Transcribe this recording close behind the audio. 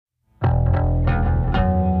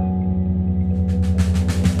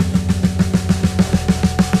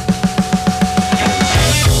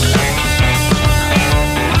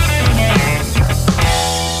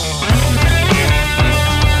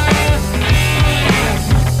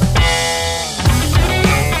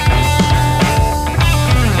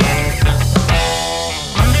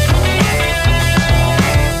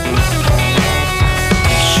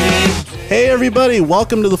everybody.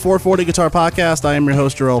 Welcome to the 440 Guitar Podcast. I am your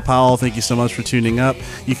host, Earl Powell. Thank you so much for tuning up.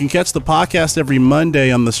 You can catch the podcast every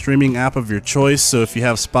Monday on the streaming app of your choice. So if you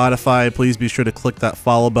have Spotify, please be sure to click that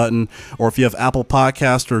follow button. Or if you have Apple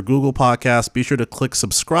Podcast or Google Podcast, be sure to click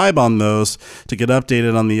subscribe on those to get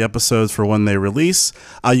updated on the episodes for when they release.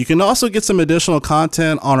 You can also get some additional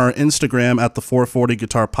content on our Instagram at the 440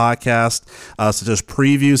 Guitar Podcast, such as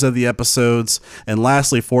previews of the episodes. And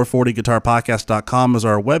lastly, 440guitarpodcast.com is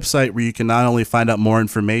our website where you can not only find out more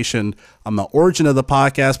information on the origin of the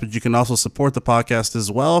podcast, but you can also support the podcast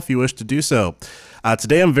as well if you wish to do so.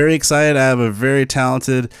 Today, I'm very excited. I have a very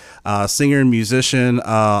talented singer and musician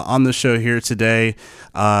on the show here today.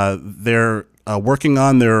 They're working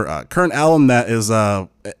on their current album that is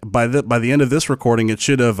by the end of this recording, it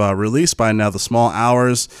should have released by now, The Small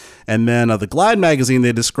Hours. And then the Glide magazine,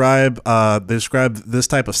 they describe this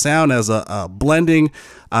type of sound as a blending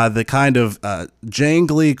the kind of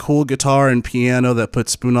jangly, cool guitar and piano that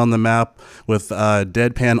puts Spoon on the map with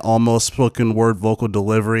deadpan, almost spoken word vocal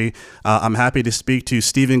delivery. I'm happy to speak to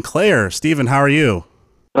Stephen Clair. Stephen, how are you?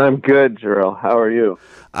 I'm good, Jarrell. How are you?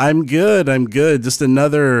 I'm good. Just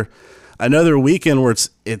another weekend where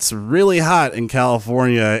it's really hot in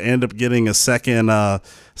California. I end up getting a second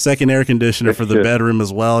air conditioner for the bedroom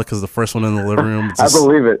as well, because the first one in the living room. I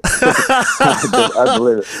believe it. I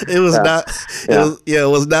believe it. It was it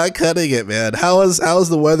was not cutting it, man. How's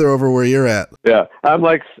the weather over where you're at? Yeah, I'm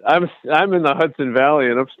in the Hudson Valley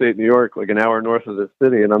in upstate New York, like an hour north of the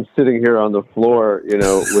city, and I'm sitting here on the floor,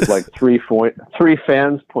 with like three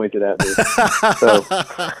fans pointed at me. So,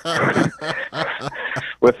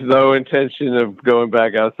 with no intention of going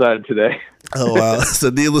back outside today. Oh, wow. So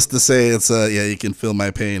needless to say, it's you can feel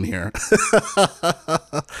my pain here.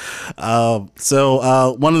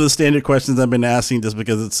 So one of the standard questions I've been asking, just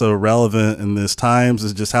because it's so relevant in this times,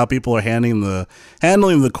 is just how people are handling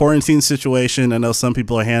the quarantine situation. I know some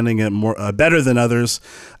people are handling it more better than others.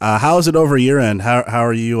 How is it over your end? How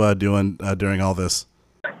are you doing during all this?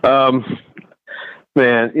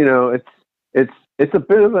 Man, it's a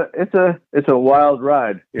bit of a wild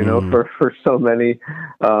ride, for so many,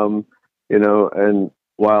 and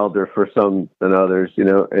wilder for some than others, in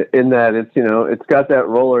that it's got that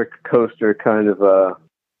roller coaster kind of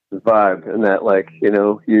vibe, and that, like,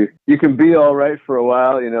 you can be all right for a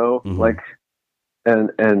while, like,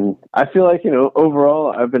 and I feel like,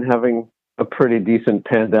 overall I've been having a pretty decent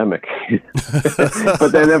pandemic,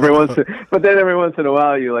 but then every once in a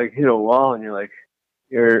while you like hit a wall and you're like,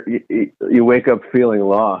 you wake up feeling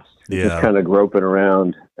lost, just kind of groping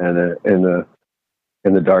around and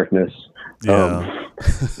in the darkness,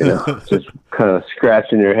 just kind of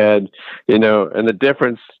scratching your head, and the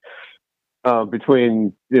difference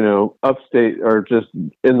between upstate or just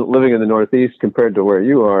living in the Northeast compared to where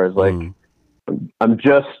you are is like I'm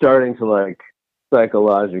just starting to like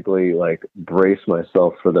psychologically like brace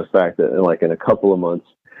myself for the fact that in a couple of months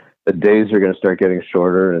the days are going to start getting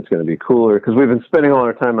shorter and it's going to be cooler, because we've been spending all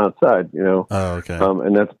our time outside, Oh, okay.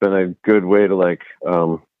 And that's been a good way to like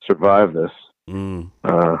survive this.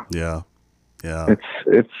 Yeah.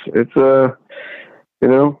 It's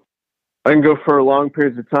I can go for long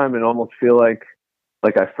periods of time and almost feel like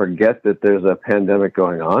I forget that there's a pandemic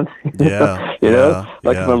going on. Yeah. If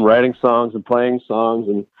I'm writing songs and playing songs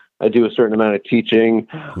and I do a certain amount of teaching,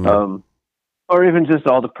 or even just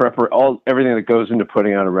all the everything that goes into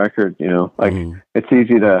putting out a record, it's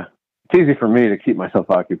easy for me to keep myself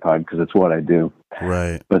occupied because it's what I do.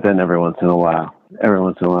 Right. But then every once in a while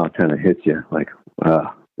it kind of hits you like,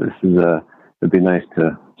 it'd be nice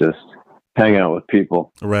to just hang out with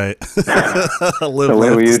people. Right. The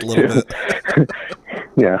way we used to.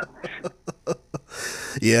 Yeah.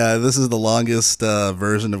 Yeah, this is the longest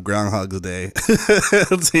version of Groundhog's Day.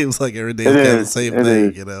 It seems like every day is the same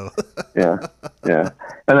thing, Yeah.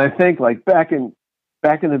 And I think like back in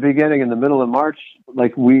the beginning, in the middle of March,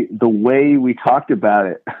 like the way we talked about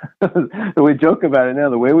it, we joke about it now,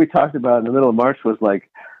 the way we talked about it in the middle of March was like,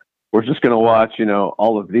 we're just going to watch,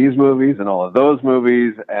 all of these movies and all of those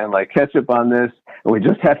movies and like catch up on this. And we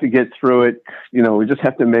just have to get through it. We just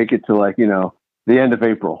have to make it to like, the end of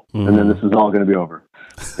April. And then this is all going to be over.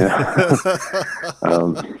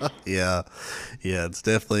 It's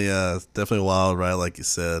definitely wild, right? Like you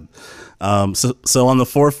said. So on the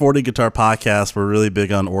 440 Guitar Podcast, we're really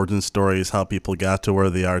big on origin stories, how people got to where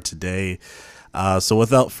they are today. So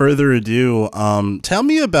without further ado, tell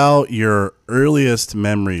me about your earliest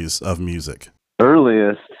memories of music.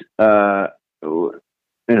 Earliest, as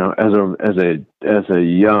a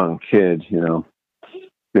young kid,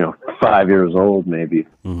 5 years old, maybe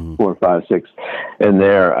 4, 5, 6. And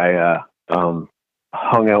there I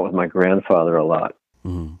hung out with my grandfather a lot,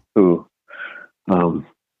 who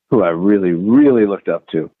who I really, really looked up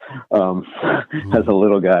to as a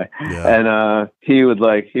little guy. Yeah. And he would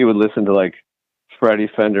listen to like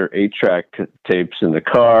Freddie Fender 8-track tapes in the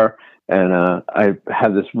car. And I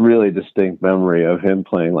have this really distinct memory of him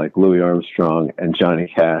playing like Louis Armstrong and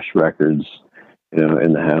Johnny Cash records, you know,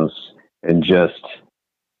 in the house. And just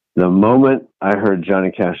the moment I heard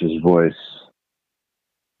Johnny Cash's voice,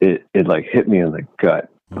 it like hit me in the gut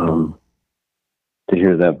to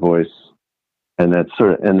hear that voice. And that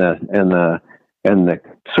sort of, and the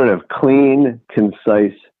sort of clean,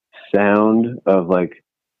 concise sound of like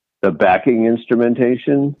the backing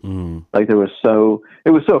instrumentation. Like it was so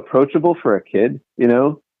approachable for a kid, you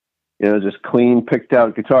know, just clean, picked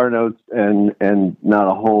out guitar notes and not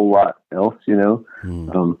a whole lot else, you know,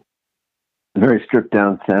 very stripped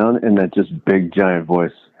down sound, and that just big giant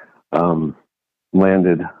voice,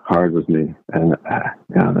 landed hard with me. And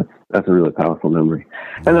yeah, that's a really powerful memory.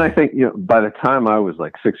 And then I think, you know, by the time I was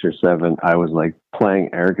like 6 or 7, I was like playing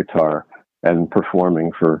air guitar and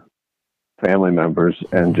performing for family members,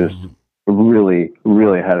 and just really,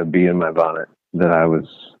 really had a bee in my bonnet that I was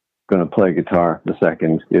going to play guitar the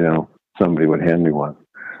second, you know, somebody would hand me one.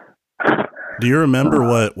 Do you remember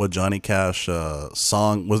what Johnny Cash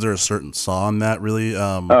song? Was there a certain song that really? It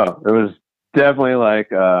was definitely like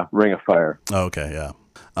Ring of Fire. Oh, okay, yeah.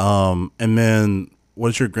 And then,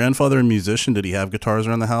 was your grandfather a musician? Did he have guitars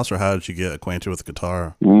around the house, or how did you get acquainted with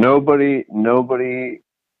guitar? Nobody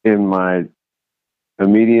in my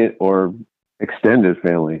immediate or extended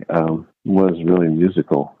family was really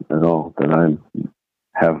musical at all that I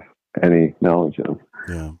have any knowledge of.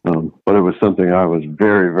 Yeah. But it was something I was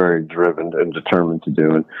very, very driven and determined to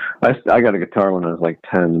do. And I got a guitar when I was like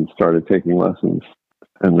 10 and started taking lessons,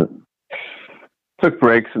 and took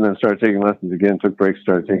breaks and then started taking lessons again, took breaks,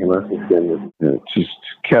 started taking lessons again. And it just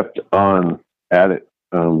kept on at it.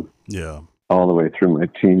 All the way through my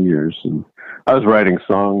teen years. And I was writing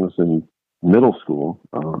songs in middle school.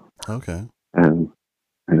 Okay. And,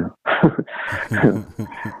 you know,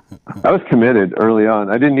 I was committed early on.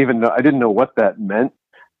 I didn't know what that meant,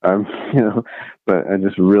 you know, but I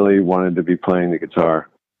just really wanted to be playing the guitar.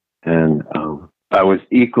 And I was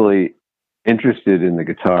equally interested in the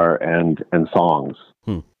guitar and songs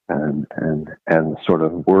and sort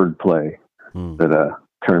of wordplay that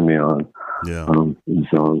turned me on in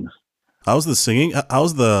songs. How's the singing?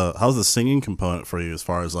 How's the singing component for you, as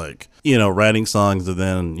far as like, you know, writing songs and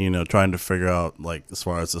then, you know, trying to figure out like, as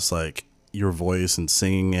far as just like your voice and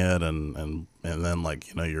singing it and then like,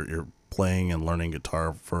 you know, you're playing and learning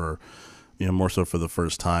guitar for, you know, more so for the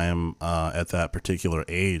first time at that particular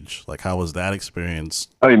age. Like, how was that experience?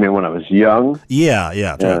 Oh, you mean when I was young?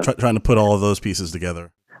 Yeah. Trying to put all of those pieces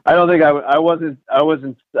together. I don't think I wasn't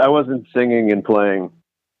singing and playing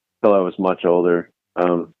till I was much older.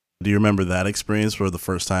 Do you remember that experience for the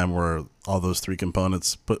first time where all those three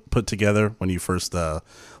components put together when you first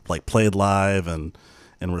like played live and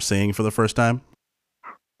were singing for the first time?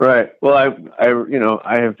 Right. Well,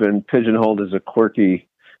 I have been pigeonholed as a quirky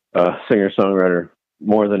singer-songwriter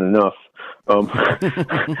more than enough,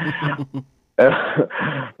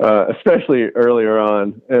 especially earlier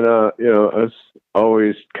on. And, you know, I was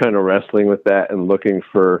always kind of wrestling with that and looking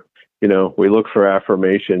for, you know, we look for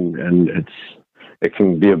affirmation, and it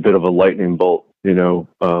can be a bit of a lightning bolt, you know,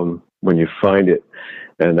 when you find it.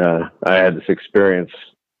 And I had this experience,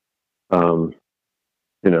 you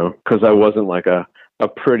know, because I wasn't like a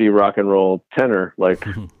pretty rock and roll tenor like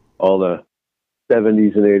all the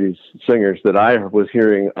 70s and 80s singers that I was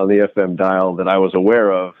hearing on the FM dial that I was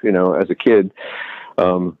aware of, you know, as a kid.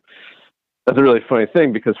 That's a really funny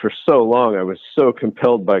thing, because for so long I was so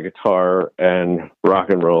compelled by guitar and rock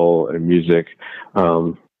and roll and music.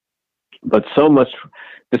 But so much,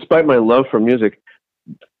 despite my love for music,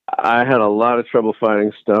 I had a lot of trouble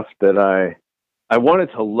finding stuff that I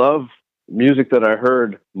wanted to love music that I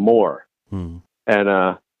heard more.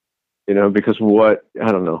 And, you know, because what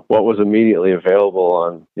was immediately available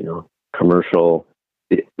on, you know,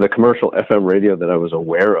 the commercial FM radio that I was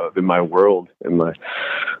aware of in my world,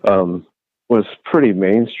 was pretty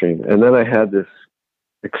mainstream. And then I had this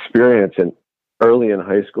experience early in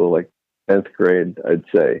high school, like 10th grade, I'd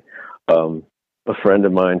say. A friend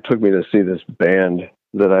of mine took me to see this band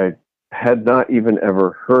that I had not even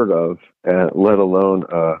ever heard of, let alone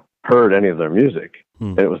heard any of their music.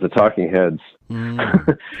 And it was the Talking Heads. And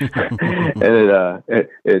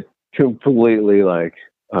it completely like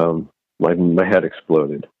my head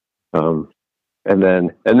exploded. And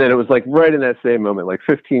then it was like right in that same moment, like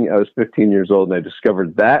I was 15 years old, and I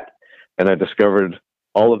discovered that, and I discovered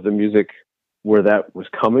all of the music where that was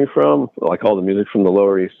coming from, like all the music from the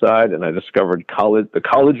Lower East Side, and I discovered the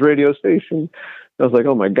college radio station. I was like,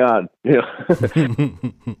 oh my God, you know,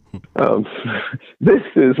 this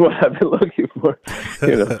is what I've been looking for,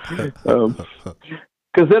 you know,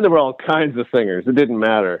 because then there were all kinds of singers. It didn't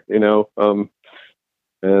matter, you know,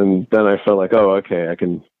 and then I felt like, oh, okay, I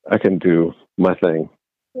can do my thing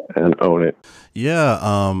and own it. Yeah,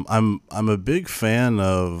 I'm a big fan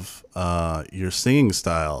of your singing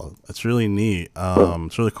style. It's really neat.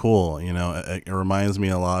 It's really cool. You know, it reminds me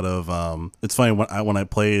a lot of. It's funny when I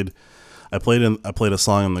played a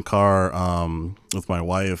song in the car with my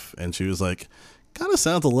wife, and she was like, "Kind of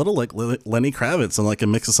sounds a little like Lenny Kravitz and like a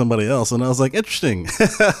mix of somebody else." And I was like, "Interesting."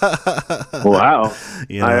 Wow,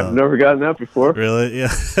 you know, I have never gotten that before. Really?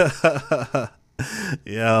 Yeah.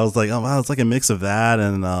 Yeah, I was like, oh wow, it's like a mix of that.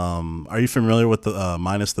 And are you familiar with the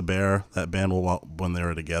Minus the Bear, that band when they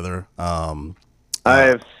were together? I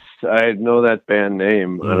know that band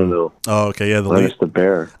name. I don't know. Oh, okay, yeah, Minus the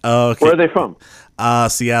Bear. Oh, okay. Where are they from?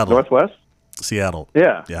 Seattle. Northwest? Seattle.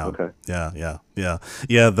 Yeah. Yeah. Okay. Yeah.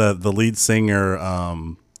 The lead singer,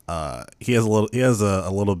 he has a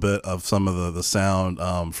little bit of some of the sound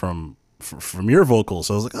from your vocals.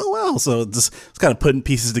 So I was like, oh wow. So it's kind of putting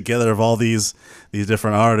pieces together of all these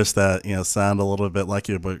different artists that, you know, sound a little bit like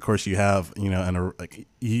you, but of course you have, you know,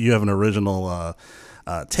 you have an original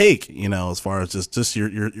take, you know, as far as just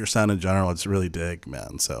your sound in general. It's really dig,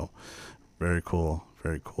 man. So very cool.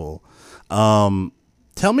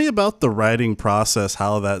 Tell me about the writing process,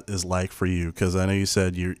 how that is like for you, because I know you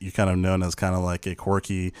said you kind of known as kind of like a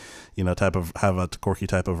quirky, you know, have a quirky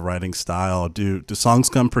type of writing style. Do songs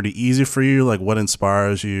come pretty easy for you? Like, what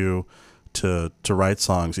inspires you to write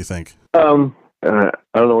songs, you think? I don't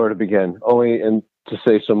know where to begin. Only and to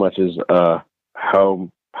say so much is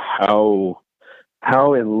how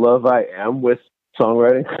in love I am with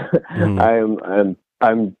songwriting. Mm-hmm.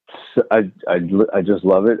 I just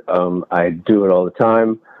love it. I do it all the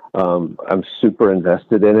time. I'm super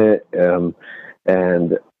invested in it.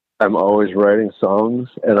 And I'm always writing songs.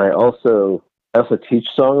 And I also teach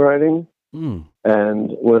songwriting,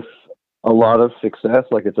 and with a lot of success.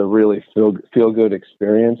 Like, it's a really feel good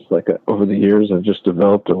experience. Like, over the years, I've just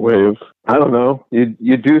developed a way of, I don't know,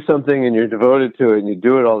 you do something and you're devoted to it and you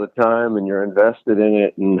do it all the time and you're invested in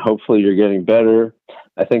it, and hopefully you're getting better.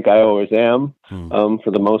 I think I always am,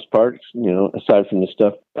 for the most part, you know, aside from the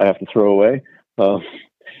stuff I have to throw away. But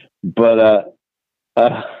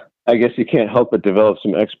I guess you can't help but develop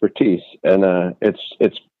some expertise, and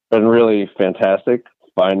it's been really fantastic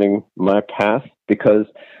finding my path, because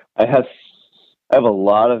I have a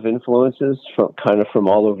lot of influences from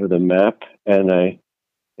all over the map, and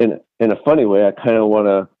in a funny way, I kind of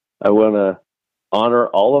want to honor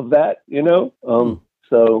all of that, you know.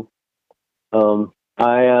 So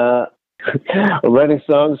writing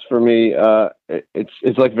songs for me,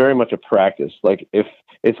 it's like very much a practice. Like, if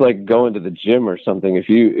it's like going to the gym or something, if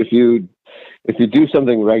you do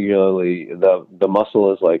something regularly, the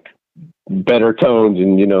muscle is like better toned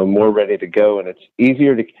and, you know, more ready to go, and it's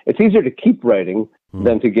easier to keep writing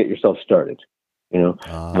than to get yourself started, you know.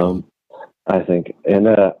 I think, and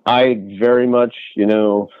I very much, you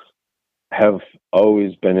know, have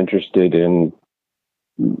always been interested in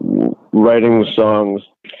writing songs,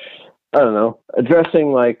 I don't know,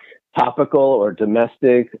 addressing like topical or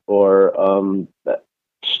domestic or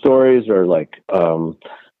stories, or like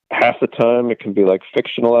half the time it can be like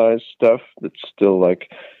fictionalized stuff that's still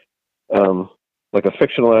like a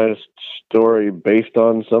fictionalized story based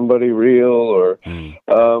on somebody real, or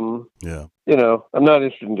you know, I'm not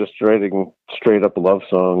interested in just writing straight up love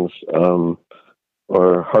songs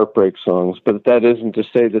or heartbreak songs, but that isn't to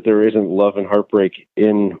say that there isn't love and heartbreak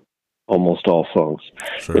in almost all songs.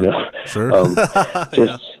 Sure. You know,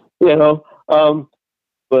 Just you know,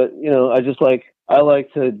 but you know, I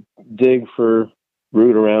like to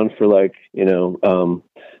root around for, like, you know,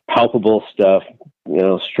 palpable stuff, you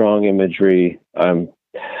know, strong imagery.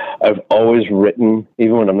 I've always written,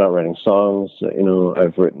 even when I'm not writing songs, you know,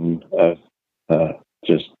 I've written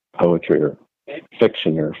just poetry or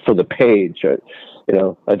fiction or for the page. You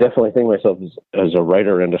know, I definitely think myself as a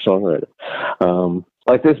writer and a songwriter.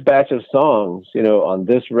 Like this batch of songs, you know, on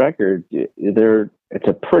this record, it's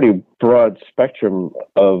a pretty broad spectrum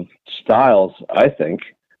of styles, I think,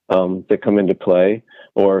 that come into play,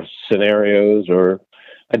 or scenarios, or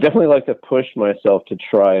I definitely like to push myself to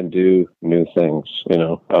try and do new things, you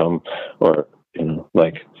know, or, you know,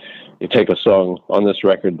 like you take a song on this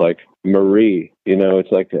record, like Marie, you know,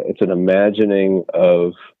 it's an imagining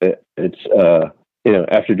of it's you know,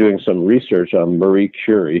 after doing some research on Marie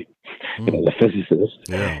Curie, you know, the physicist,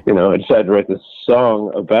 you know, I decided to write this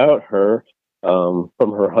song about her, from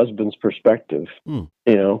her husband's perspective, Hmm.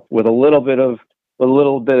 with a little bit of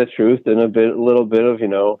truth and a little bit of,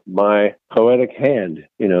 my poetic hand,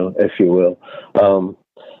 if you will.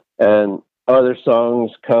 And other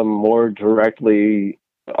songs come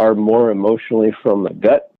are more emotionally from the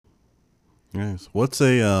gut. Nice. What's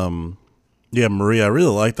a yeah, Maria, I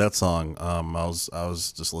really like that song. I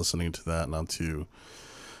was just listening to that not too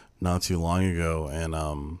long ago, and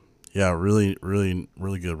yeah, really, really,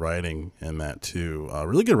 really good writing in that too.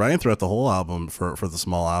 Really good writing throughout the whole album for the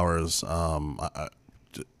small hours. To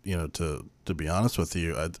be honest with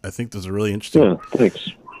you, I think there's a really interesting. Yeah, thanks.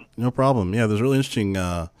 No problem. Yeah, there's really interesting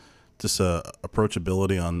just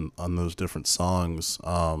approachability on those different songs.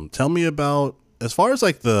 Tell me about, as far as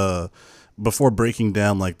like before breaking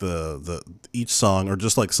down like the each song, or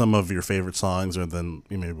just like some of your favorite songs, or then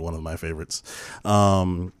maybe one of my favorites.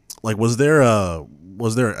 Like was there a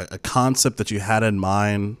concept that you had in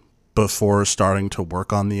mind before starting to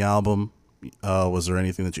work on the album? Was there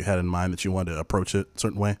anything that you had in mind that you wanted to approach it a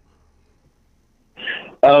certain way?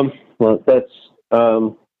 Well, that's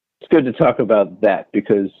it's good to talk about that,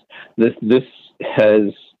 because this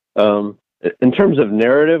has, in terms of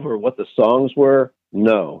narrative or what the songs were,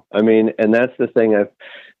 no. I mean, and that's the thing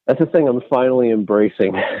I'm finally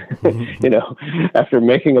embracing. After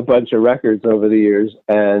making a bunch of records over the years,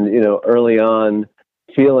 and early on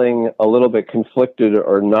feeling a little bit conflicted,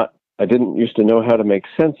 or not. I didn't used to know how to make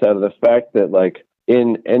sense out of the fact that, like,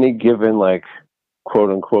 in any given, like, quote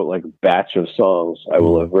unquote, like, batch of songs I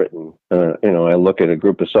will have written, I look at a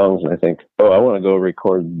group of songs and I think, oh, I want to go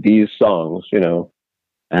record these songs,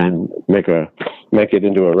 and make it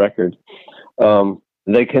into a record.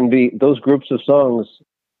 They can be, those groups of songs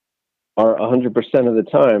are 100% of the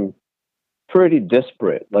time pretty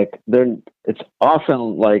disparate. Like, it's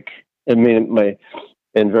often like, I mean,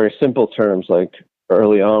 in very simple terms, like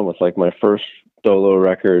early on with like my first solo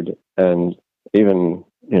record, and even,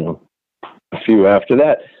 a few after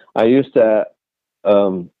that, I used to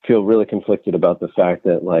feel really conflicted about the fact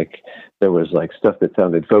that, like, there was like stuff that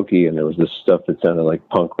sounded folky, and there was this stuff that sounded like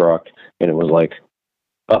punk rock, and it was like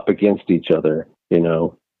up against each other,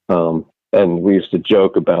 and we used to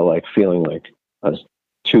joke about like feeling like I was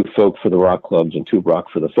too folk for the rock clubs and too rock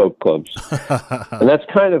for the folk clubs. And that's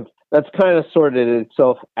kind of sorted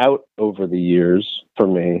itself out over the years for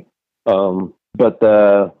me. But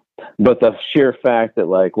the sheer fact that,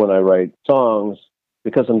 like, when I write songs,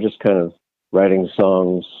 because I'm just kind of writing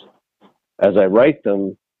songs as I write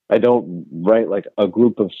them, I don't write like a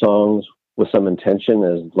group of songs with some intention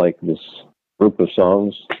as like this group of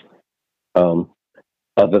songs.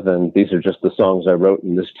 Other than these are just the songs I wrote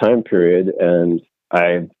in this time period, and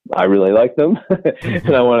I really like them,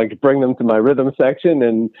 and I want to bring them to my rhythm section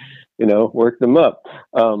and work them up.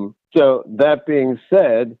 So that being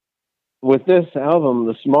said, with this album,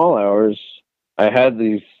 The Small Hours, I had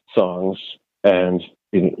these songs, and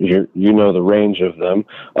you know the range of them.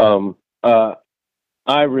 I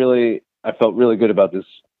felt really good about this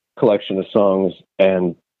collection of songs,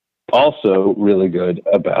 and also really good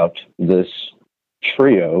about this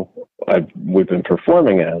trio we've been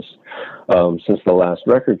performing as since the last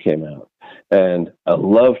record came out. And I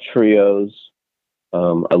love trios.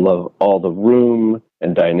 I love all the room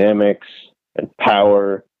and dynamics and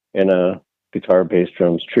power in a guitar, bass,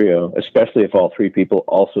 drums trio, especially if all three people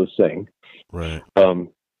also sing. Right. And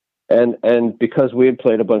because we had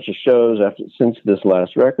played a bunch of shows since this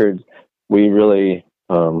last record, we really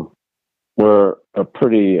were a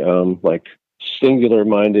pretty like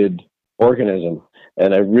singular-minded organism,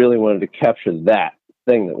 and I really wanted to capture that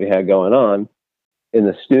thing that we had going on in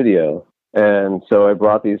the studio. And so I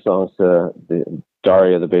brought these songs to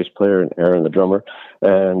Daria, the bass player, and Aaron, the drummer,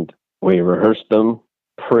 and we rehearsed them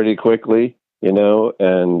pretty quickly, and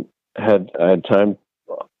I had time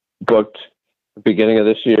booked the beginning of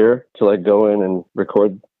this year to like go in and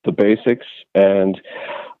record the basics. And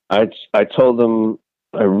I told them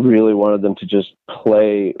I really wanted them to just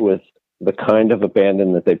play with the kind of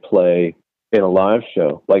abandon that they play in a live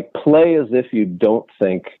show. Like, play as if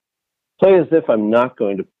I'm not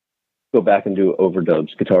going to go back and do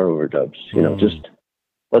overdubs, guitar overdubs. Just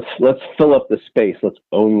let's fill up the space. Let's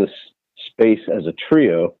own this space as a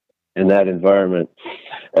trio in that environment.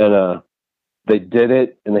 And they did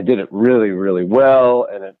it, and they did it really, really well.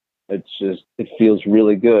 And it feels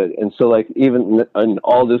really good. And so, like, even, and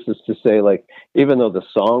all this is to say, like, even though the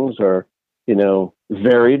songs are,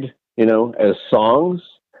 varied, as songs,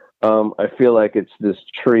 I feel like it's this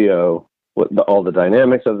trio, all the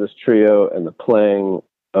dynamics of this trio and the playing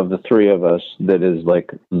of the three of us that is like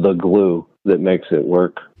the glue that makes it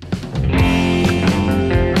work.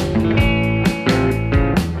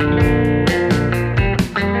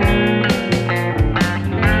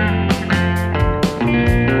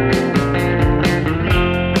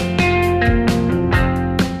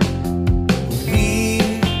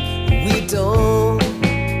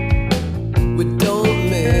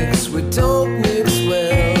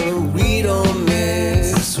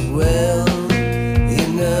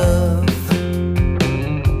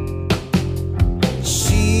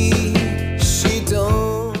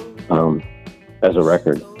 as a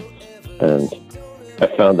record, and I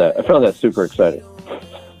found that super exciting.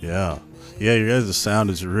 Yeah, your guys' sound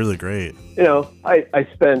is really great. I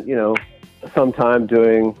spent some time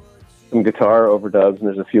doing some guitar overdubs, and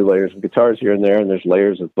there's a few layers of guitars here and there, and there's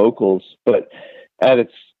layers of vocals, but at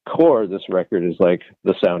its core, this record is like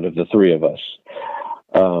the sound of the three of us.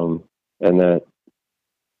 And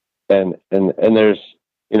there's,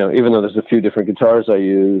 even though there's a few different guitars I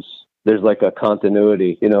use, there's like a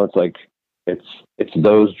continuity, it's like, it's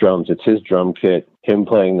those drums, it's his drum kit, him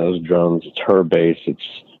playing those drums, it's her bass, it's,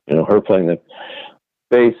 her playing the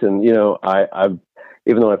bass. And, I've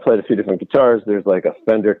even though I played a few different guitars, there's like a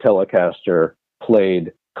Fender Telecaster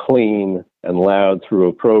played clean and loud through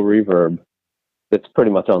a Pro Reverb that's pretty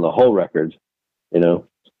much on the whole record,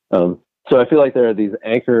 So I feel like there are these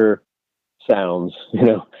anchor sounds,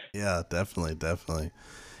 Yeah, definitely.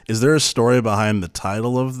 Is there a story behind the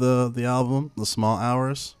title of the album, The Small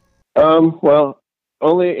Hours? Well,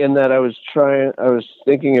 only in that I was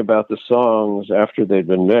thinking about the songs after they'd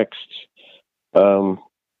been mixed.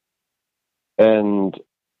 And I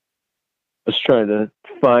was trying to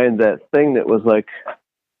find that thing that was like,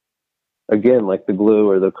 again, like the glue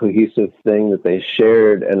or the cohesive thing that they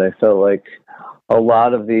shared. And I felt like a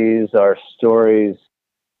lot of these are stories.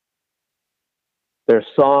 They're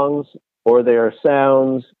songs, or they are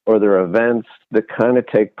sounds, or they're events that kind of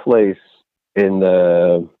take place in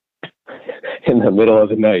the middle of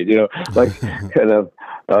the night, like kind of,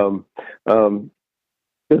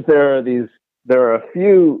 because there are a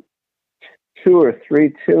few, 2 or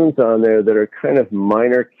 3 tunes on there that are kind of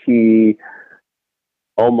minor key,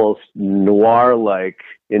 almost noir-like,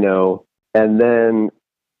 and then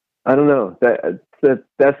I don't know,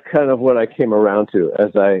 that's kind of what I came around to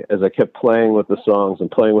as I kept playing with the songs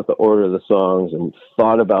and playing with the order of the songs and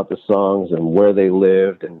thought about the songs and where they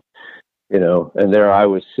lived, and and there I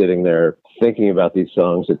was sitting there thinking about these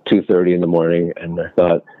songs at 2:30 in the morning, and I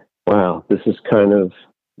thought, wow, this is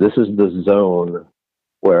the zone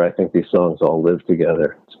where I think these songs all live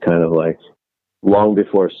together. It's kind of like long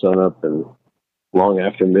before sunup and long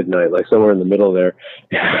after midnight, like somewhere in the middle there.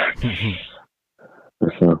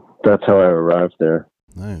 So that's how I arrived there.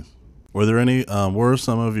 Nice. Were there any? Were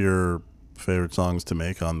some of your favorite songs to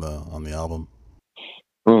make on the album?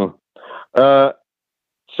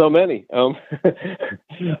 So many. A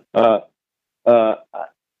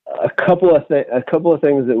couple of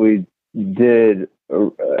things that we did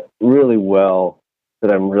really well that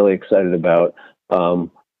I'm really excited about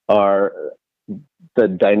are the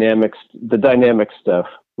dynamic stuff.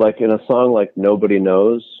 Like in a song like Nobody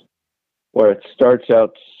Knows, where it starts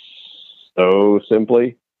out so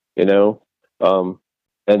simply, and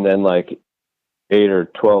then like 8 or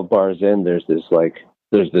 12 bars in, there's this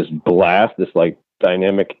blast, this like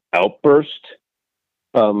dynamic outburst,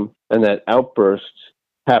 and that outburst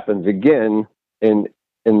happens again in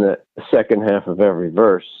the second half of every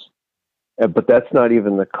verse. But that's not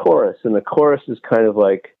even the chorus, and the chorus is kind of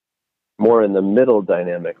like more in the middle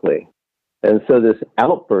dynamically. And so this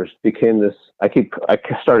outburst became this. I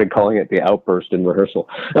started calling it the outburst in rehearsal.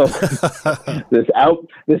 This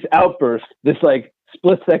outburst, this like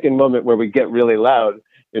split-second moment where we get really loud,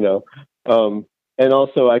 and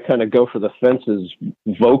also I kind of go for the fences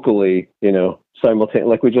vocally, simultaneously,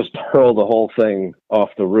 like we just hurl the whole thing off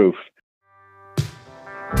the roof.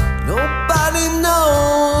 Nobody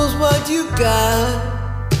knows what you got.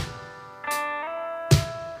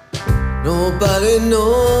 Nobody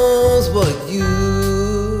knows what you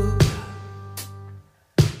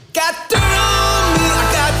got. Dirt on me,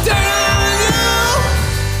 I got dirt on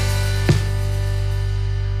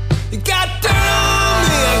you. You got dirt on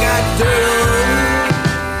me, I got dirt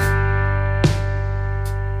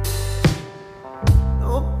on you.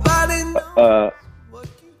 Nobody knows what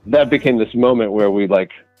you That became this moment where we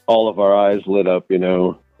like all of our eyes lit up,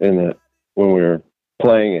 when we were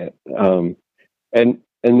playing it.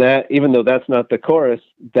 And that, even though that's not the chorus,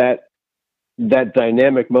 that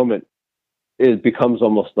dynamic moment becomes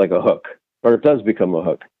almost like a hook, or it does become a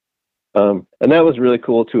hook. And that was really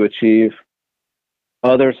cool to achieve.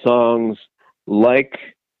 Other songs like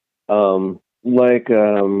Marie,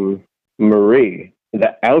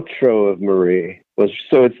 the outro of Marie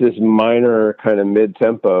it's this minor kind of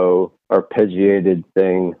mid-tempo arpeggiated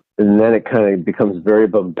thing. And then it kind of becomes very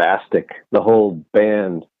bombastic. The whole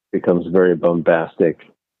band becomes very bombastic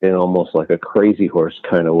in almost like a Crazy Horse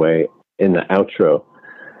kind of way in the outro.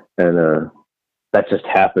 And that just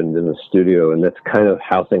happened in the studio, and that's kind of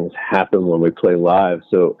how things happen when we play live.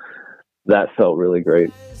 So that felt really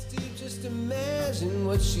great. just imagine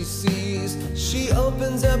what she sees. She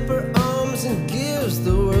opens up her arms and gives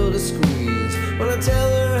the world a squeeze. When I tell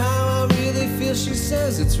her how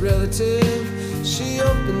says it's relative. She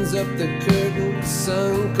opens up the curtain, the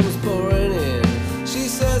sun comes pouring in. She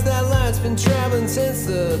says that light's been traveling since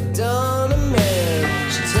the dawn of man.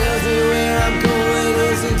 She tells me where I'm going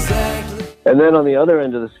is exactly. And then on the other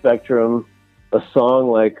end of the spectrum, a song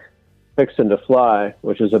like Fixin' to Fly,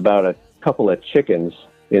 which is about a couple of chickens,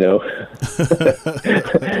 you know.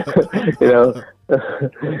 You know,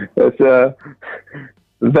 it's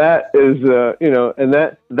that is you know, and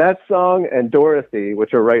that song and Dorothy,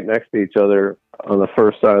 which are right next to each other on the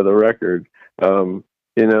first side of the record, you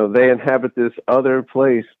know, they inhabit this other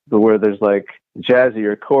place where there's like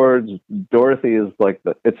jazzier chords. Dorothy is like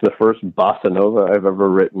it's the first bossa nova I've ever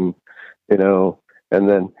written, you know, and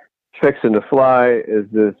then Fixin' to Fly is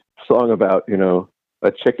this song about, you know,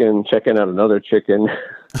 a chicken checking out another chicken.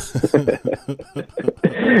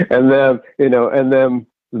 And then, you know, and then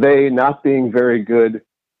they not being very good,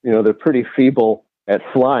 you know, they're pretty feeble at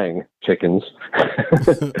flying chickens.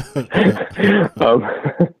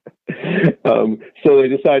 So they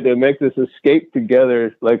decide to make this escape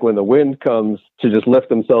together, like when the wind comes, to just lift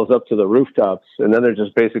themselves up to the rooftops. And then they're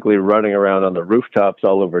just basically running around on the rooftops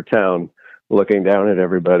all over town, looking down at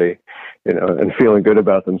everybody, you know, and feeling good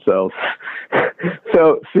about themselves.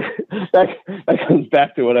 So that comes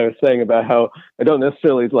back to what I was saying about how I don't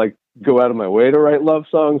necessarily like go out of my way to write love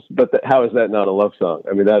songs, but how is that not a love song?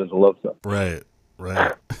 I mean, that is a love song. Right.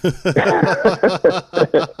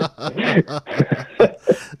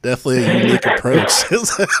 Definitely a unique approach.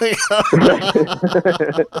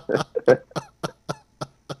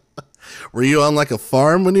 Were you on like a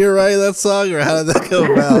farm when you were writing that song, or how did that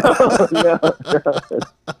come about? No.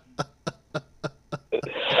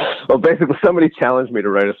 Well, basically, somebody challenged me to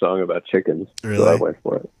write a song about chickens, Really? So I went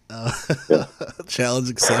for it. Yeah. Challenge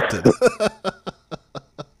accepted.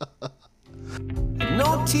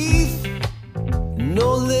 No teeth,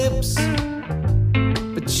 no lips,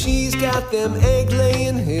 but she's got them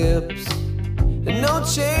egg-laying hips. And no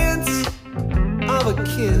chance of a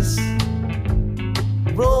kiss.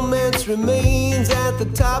 Romance remains at the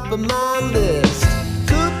top of my list.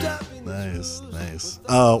 Cooped up in Nice.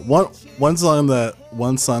 One song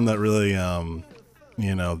that really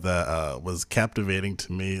you know, that was captivating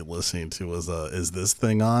to me listening to was Is This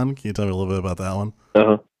Thing On? Can you tell me a little bit about that one?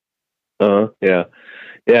 Yeah.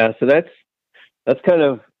 So that's kind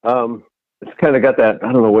of it's kind of got that,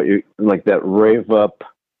 I don't know what you like, that rave up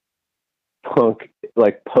punk,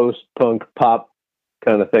 like post punk pop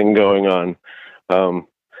kind of thing going on.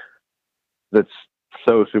 That's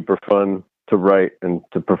so super fun to write and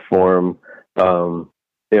to perform.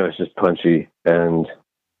 You know, it's just punchy, and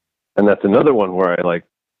that's another one where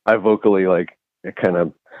I vocally like kind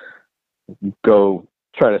of go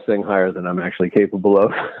try to sing higher than I'm actually capable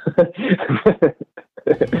of.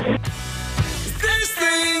 Is this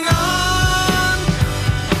thing on?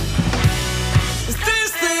 Is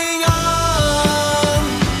this thing on?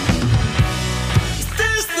 Is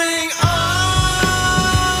this thing on?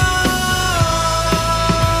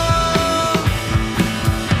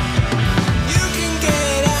 You can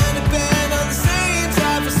get out of bed on the same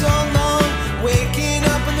side for so long, waking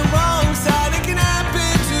up on the wrong side. It can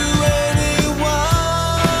happen to anyone.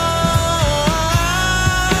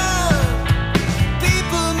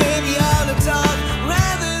 People may be out of talk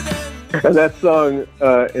rather than. And that song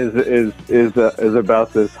is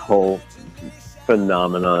about this whole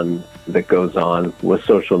phenomenon that goes on with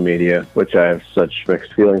social media, which I have such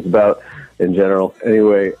mixed feelings about in general.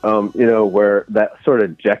 Anyway, you know, where that sort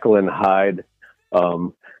of Jekyll and Hyde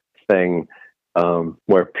thing,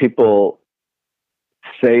 where people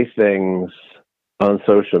say things on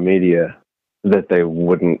social media that they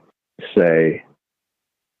wouldn't say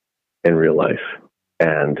in real life,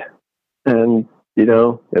 and you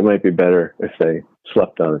know, it might be better if they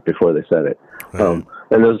slept on it before they said it. Right.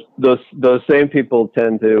 And those same people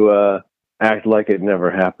tend to act like it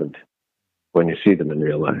never happened when you see them in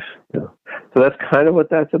real life. You know? So that's kind of what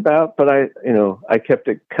that's about. But I kept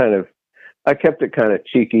it kind of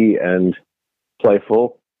cheeky and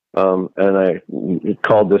playful, and I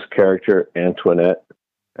called this character Antoinette,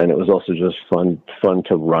 and it was also just fun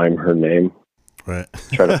to rhyme her name. Right.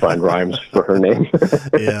 Try to find rhymes for her name.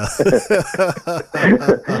 Yeah.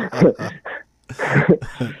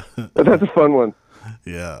 But that's a fun one.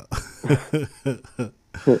 Yeah.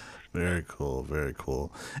 Very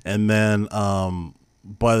cool. And then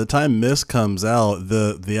by the time Miss comes out,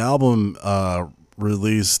 the album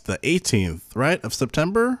released the 18th, right, of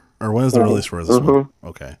September? Or when is the release for this one?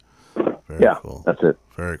 Okay. Very cool. That's it.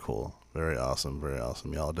 Very cool. Very awesome. Yeah,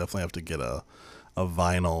 I'll definitely have to get a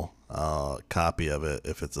vinyl copy of it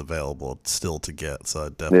if it's available still to get. So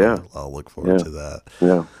I'll look forward to that.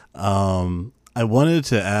 Yeah. I wanted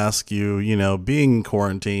to ask you, being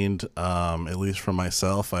quarantined, at least for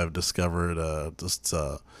myself, I've discovered just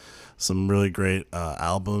some really great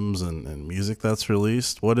albums and music that's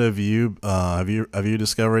released. What have you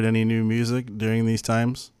discovered any new music during these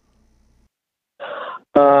times?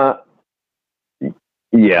 Uh,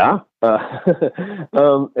 yeah.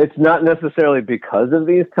 It's not necessarily because of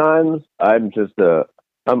these times. I'm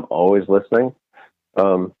always listening.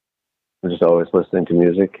 I'm just always listening to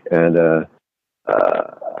music, and and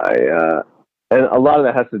a lot of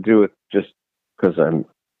that has to do with just because I'm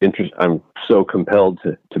so compelled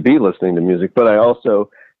to be listening to music. But I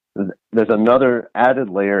also, there's another added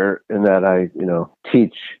layer in that I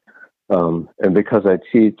teach, and because I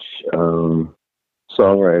teach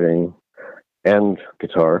songwriting and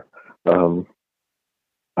guitar, I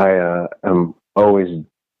am always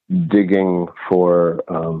digging for.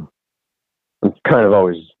 I'm kind of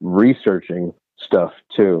always researching stuff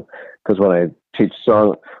too, because when I teach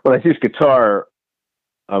guitar,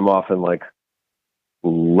 I'm often like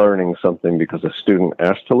learning something because a student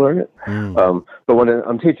asked to learn it. But when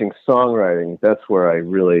I'm teaching songwriting, that's where I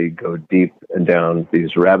really go deep and down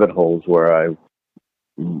these rabbit holes where I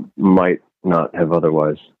might not have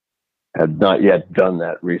otherwise had not yet done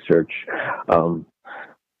that research.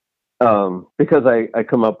 Because I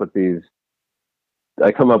come up with these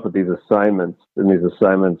assignments, and these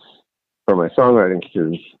assignments for my songwriting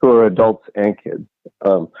students who are adults and kids.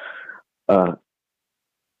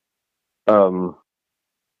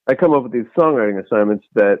 I come up with these songwriting assignments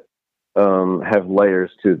that have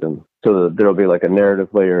layers to them. So there'll be like a narrative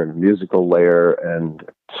layer and a musical layer, and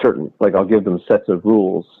I'll give them sets of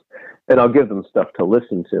rules, and I'll give them stuff to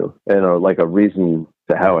listen to, and like a reason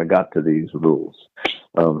to how I got to these rules.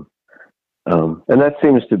 And that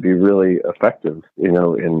seems to be really effective,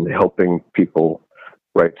 in helping people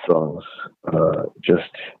write songs.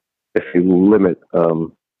 Just if you limit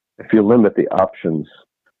the options,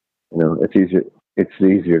 it's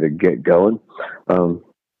easier to get going.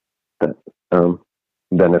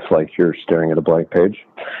 Than if like you're staring at a blank page.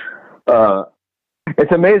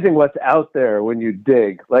 It's amazing what's out there when you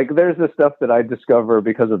dig. Like there's the stuff that I discover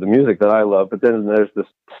because of the music that I love, but then there's the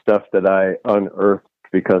stuff that I unearthed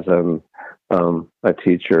because I'm a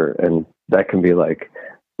teacher, and that can be like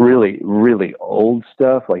really, really old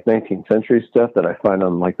stuff, like 19th century stuff that I find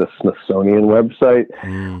on like the Smithsonian website.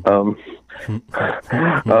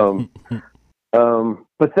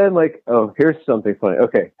 But then here's something funny.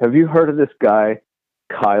 Okay, have you heard of this guy,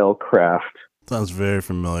 Kyle Kraft? Sounds very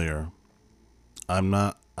familiar.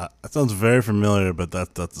 It sounds very familiar, but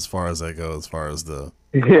that's as far as I go, as far as the...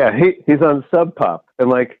 Yeah, he's on Sub Pop,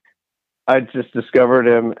 and I just discovered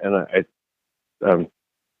him, and I'm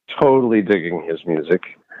totally digging his music.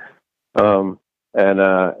 And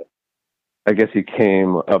I guess he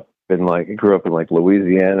came up he grew up in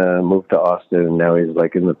Louisiana, moved to Austin, and now he's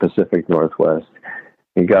in the Pacific Northwest.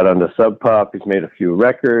 He got onto Sub Pop. He's made a few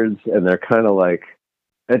records, and they're kind of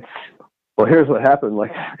here's what happened.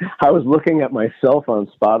 I was looking at myself on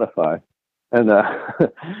Spotify, and how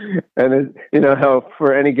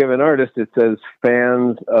for any given artist it says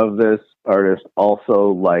fans of this artist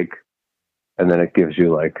also and then it gives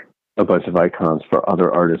you a bunch of icons for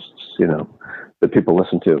other artists, that people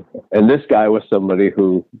listen to. And this guy was somebody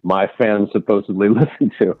who my fans supposedly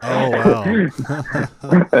listened to. Oh, wow.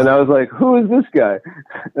 And I was like, who is this guy?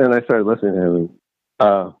 And I started listening to him.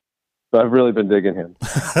 So I've really been digging him.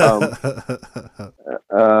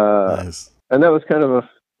 Nice. And that was kind of a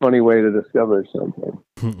funny way to discover something.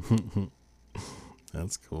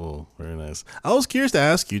 That's cool. Very nice. I was curious to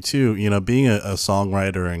ask you too, being a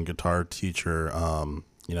songwriter and guitar teacher, I'm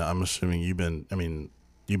assuming you've been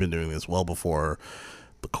doing this well before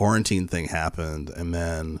the quarantine thing happened. And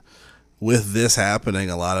then with this happening,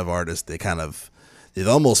 a lot of artists, they've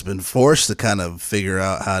almost been forced to kind of figure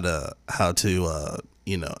out how to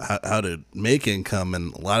make income.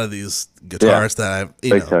 And a lot of these guitarists that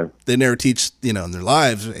they never teach, in their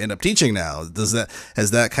lives end up teaching now. Has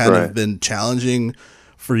that kind of been challenging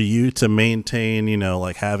for you to maintain,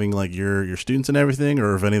 having your students and everything,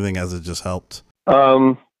 or if anything, has it just helped?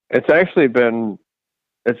 It's actually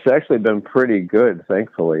been pretty good,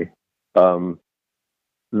 thankfully.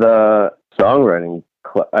 The songwriting,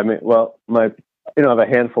 I have a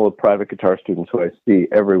handful of private guitar students who I see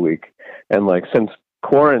every week, and since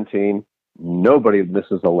quarantine, nobody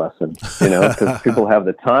misses a lesson, because people have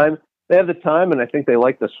the time. They have the time, and I think they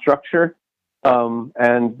like the structure.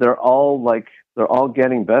 And they're all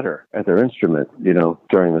getting better at their instrument,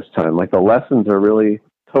 during this time. The lessons are really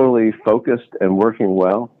totally focused and working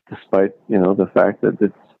well, despite, the fact that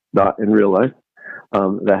it's not in real life.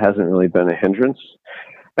 That hasn't really been a hindrance.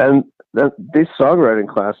 And these songwriting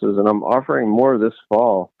classes, and I'm offering more this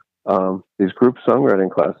fall, these group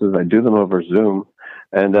songwriting classes, I do them over Zoom.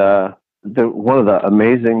 And one of the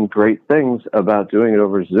amazing, great things about doing it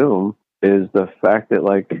over Zoom is the fact that,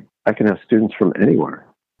 like, I can have students from anywhere.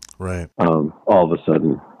 Right. All of a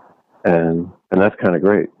sudden. And that's kind of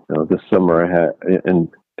great. This summer I had, and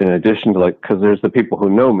in addition to, like, because there's the people who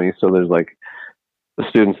know me, so there's like the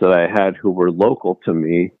students that I had who were local to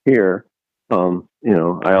me here.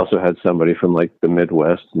 I also had somebody from like the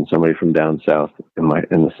Midwest and somebody from down south in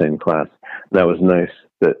the same class. And that was nice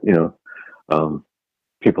that,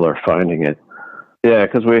 people are finding it. Yeah,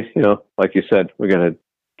 because we, like you said, we got to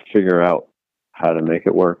figure out how to make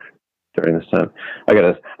it work during this time. I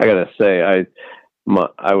gotta say, I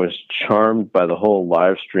was charmed by the whole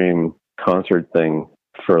live stream concert thing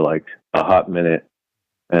for like a hot minute,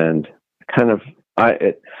 and kind of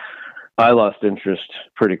I lost interest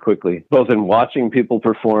pretty quickly, both in watching people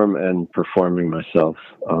perform and performing myself.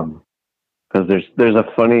 Because there's a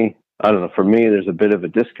funny, I don't know, for me, there's a bit of a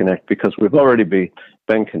disconnect because we've already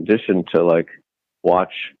been conditioned to like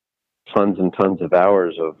watch tons and tons of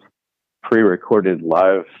hours of pre-recorded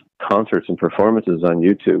live concerts and performances on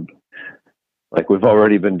YouTube. Like, we've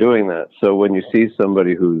already been doing that. So when you see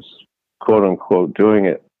somebody who's quote unquote doing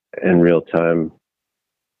it in real time,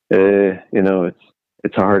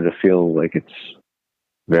 it's hard to feel like it's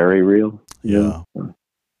very real. Yeah.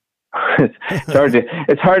 It's hard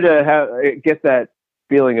to get that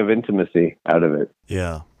feeling of intimacy out of it.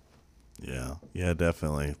 Yeah. Yeah,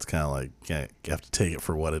 definitely. It's kind of like, you have to take it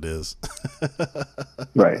for what it is.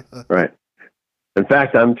 Right. In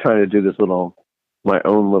fact, I'm trying to do my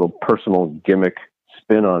own little personal gimmick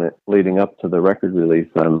spin on it leading up to the record release.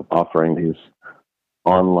 I'm offering these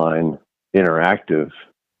online interactive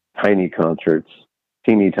tiny concerts,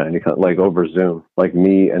 teeny tiny, like over Zoom, like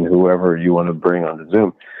me and whoever you want to bring onto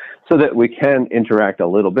Zoom, so that we can interact a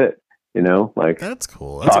little bit. Like, that's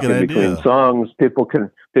cool. That's talking a good between idea. songs. People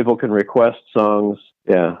can request songs.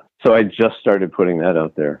 Yeah. So I just started putting that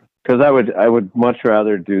out there because I would much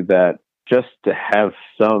rather do that just to have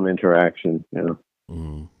some interaction.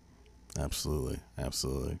 Absolutely.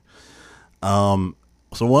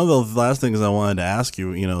 So one of the last things I wanted to ask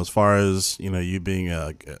you, as far as, you being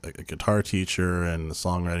a guitar teacher and a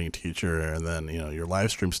songwriting teacher, and then, your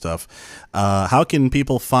live stream stuff, how can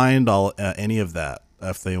people find any of that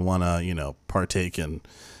if they want to, partake in,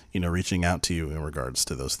 reaching out to you in regards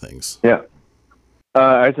to those things? Yeah.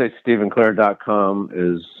 I'd say StephenClair.com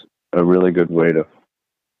is a really good way to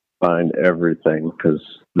find everything, because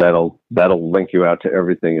that'll link you out to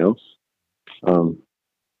everything else.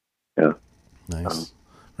 Yeah. Nice.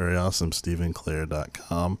 Very awesome.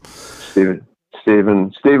 StephenClair.com. Stephen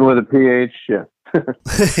with a PH. Yeah.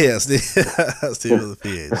 Yeah. Stephen with a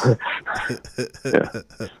PH. Yeah.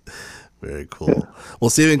 Very cool. Well,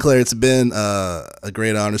 Stephen Clair, it's been a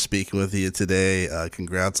great honor speaking with you today.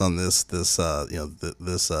 Congrats on this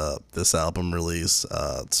album release.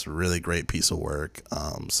 It's a really great piece of work.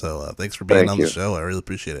 So thanks for being on the show. I really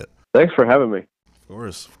appreciate it. Thanks for having me.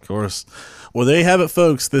 Of course. Well, there you have it,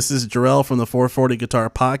 folks. This is Jarrell from the 440 Guitar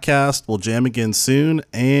Podcast. We'll jam again soon,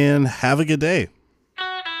 and have a good day.